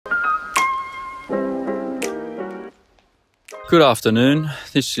Good afternoon,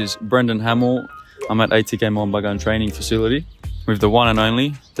 this is Brendan Hamill. I'm at ATK Mohun Bagan training facility with the one and only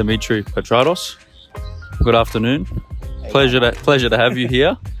Dimi Petratos. Good afternoon, pleasure to have you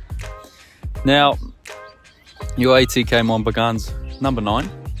here. Now, you're ATK Mohun Bagan's number 9.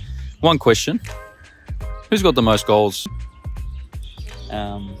 One question, who's got the most goals?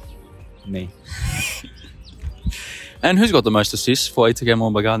 Me. And who's got the most assists for ATK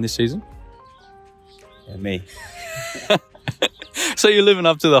Mohun Bagan this season? Me. So you're living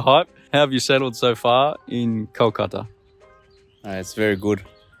up to the hype. How have you settled so far in Kolkata? It's very good.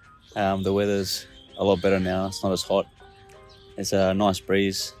 The weather's a lot better now. It's not as hot. It's a nice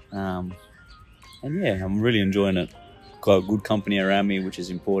breeze. And yeah, I'm really enjoying it. Got good company around me, which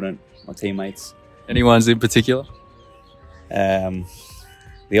is important. My teammates. Anyone's in particular? The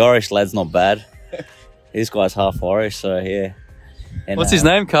Irish lad's not bad. This guy's half Irish, so yeah. And, what's his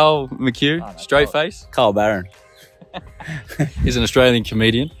name? Carl McHugh? Oh, no, Straight face? Carl Barron. He's an Australian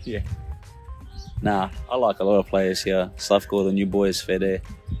comedian. Yeah. Nah, I like a lot of players here. Slavko, the new boys, Fede,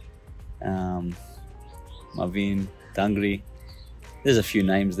 Marvin, Dangri. There's a few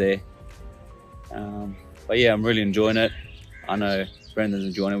names there. But yeah, I'm really enjoying it. I know Brendan's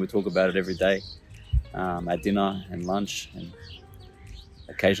enjoying it. We talk about it every day at dinner and lunch and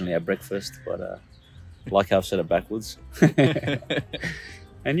occasionally at breakfast. But I like how I've said it backwards.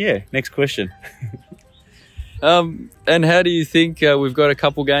 And yeah, next question. And how do you think we've got a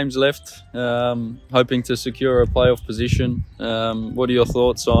couple games left, hoping to secure a playoff position? What are your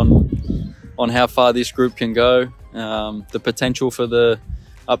thoughts on how far this group can go, the potential for the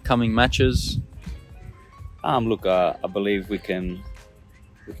upcoming matches? Look, I believe we can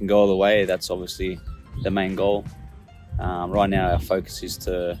go all the way. That's obviously the main goal. Right now, our focus is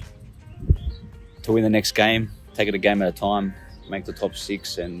to win the next game, take it a game at a time, make the top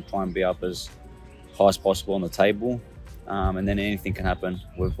 6, and try and be up as high as possible on the table. And then anything can happen.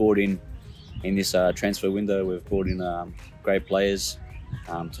 We've brought in this transfer window, we've brought in great players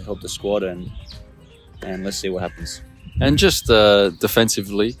to help the squad, and let's see what happens. And just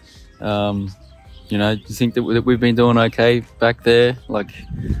defensively, you know, do you think that we've been doing okay back there? Like,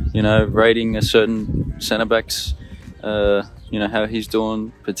 you know, rating a certain centre-backs, you know, how he's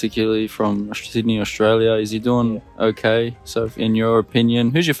doing, particularly from Sydney, Australia. Is he doing okay? So in your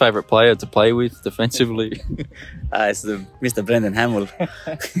opinion, who's your favourite player to play with defensively? It's Mr. Brendan Hamill,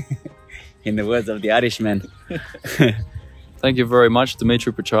 in the words of the Irishman. Thank you very much, Dimi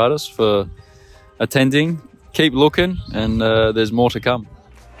Petratos, for attending. Keep looking, and there's more to come.